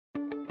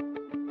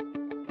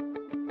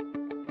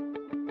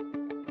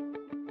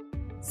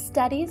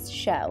Studies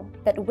show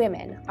that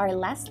women are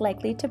less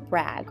likely to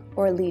brag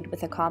or lead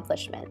with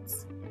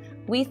accomplishments.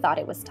 We thought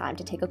it was time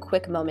to take a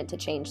quick moment to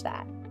change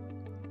that.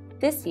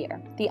 This year,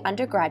 the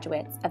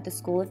undergraduates of the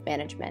School of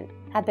Management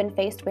have been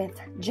faced with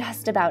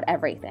just about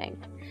everything.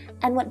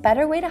 And what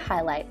better way to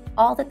highlight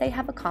all that they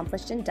have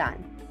accomplished and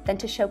done than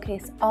to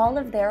showcase all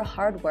of their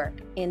hard work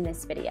in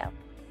this video.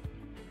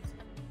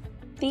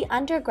 The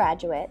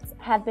undergraduates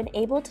have been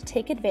able to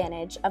take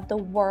advantage of the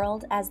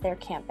world as their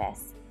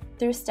campus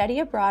through study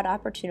abroad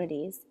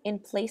opportunities in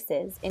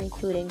places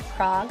including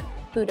Prague,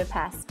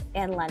 Budapest,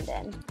 and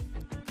London.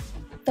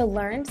 The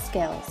learned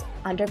skills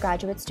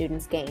undergraduate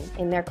students gain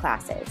in their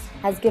classes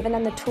has given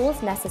them the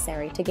tools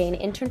necessary to gain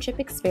internship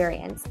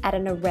experience at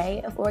an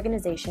array of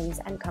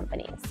organizations and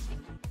companies.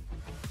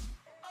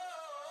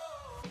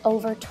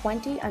 Over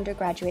 20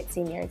 undergraduate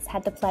seniors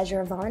had the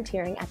pleasure of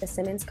volunteering at the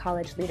Simmons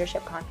College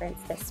Leadership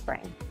Conference this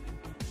spring.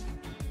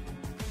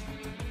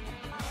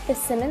 The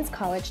Simmons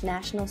College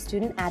National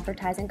Student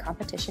Advertising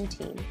Competition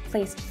team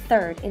placed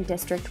third in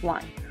District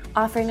 1,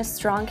 offering a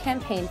strong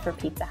campaign for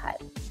Pizza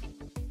Hut.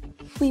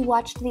 We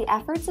watched the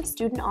efforts of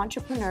student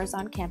entrepreneurs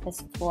on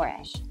campus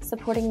flourish,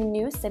 supporting the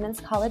new Simmons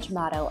College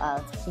motto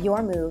of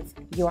 "Your move,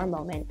 your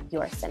moment,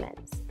 your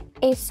Simmons."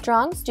 A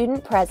strong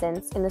student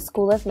presence in the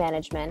School of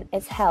Management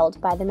is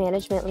held by the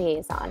Management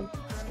Liaison,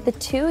 the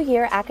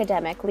 2-year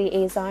Academic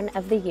Liaison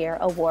of the Year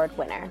award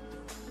winner.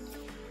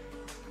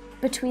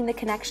 Between the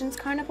Connections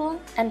Carnival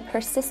and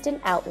persistent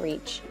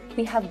outreach,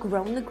 we have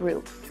grown the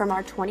group from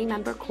our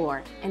 20-member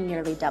core and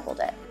nearly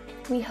doubled it.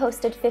 We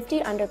hosted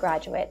 50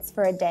 undergraduates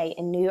for a day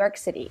in New York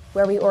City,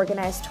 where we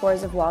organized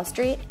tours of Wall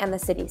Street and the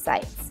city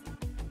sights.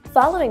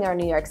 Following our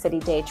New York City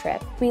day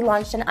trip, we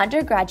launched an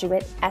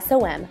undergraduate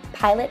SOM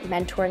pilot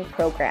mentoring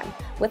program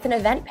with an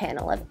event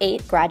panel of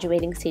 8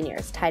 graduating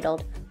seniors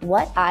titled,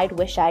 "What I'd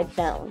Wish I'd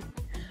Known."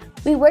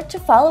 We worked to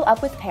follow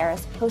up with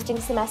Paris, hosting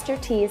semester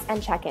teas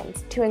and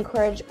check-ins to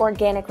encourage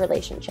organic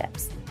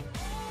relationships.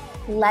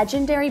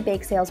 Legendary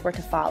bake sales were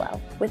to follow,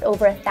 with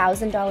over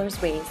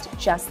 $1,000 raised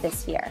just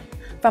this year.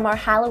 From our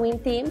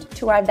Halloween-themed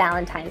to our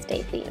Valentine's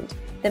Day-themed,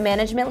 the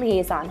Management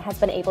Liaison has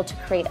been able to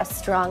create a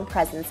strong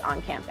presence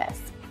on campus.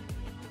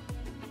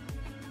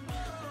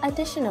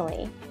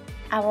 Additionally,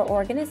 our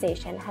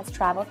organization has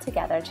traveled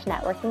together to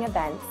networking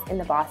events in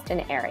the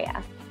Boston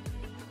area.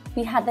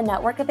 We had the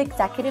network of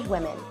executive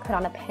women put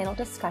on a panel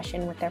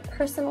discussion with their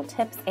personal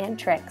tips and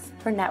tricks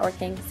for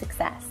networking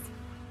success.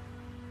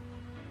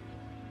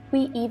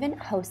 We even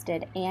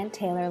hosted Ann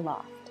Taylor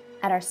Loft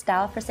at our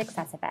Style for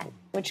Success event,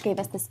 which gave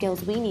us the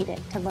skills we needed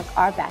to look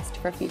our best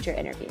for future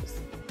interviews.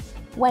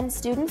 When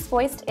students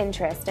voiced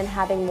interest in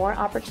having more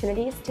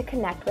opportunities to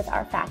connect with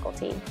our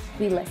faculty,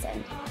 we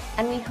listened,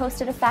 and we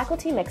hosted a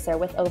faculty mixer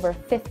with over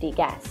 50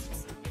 guests.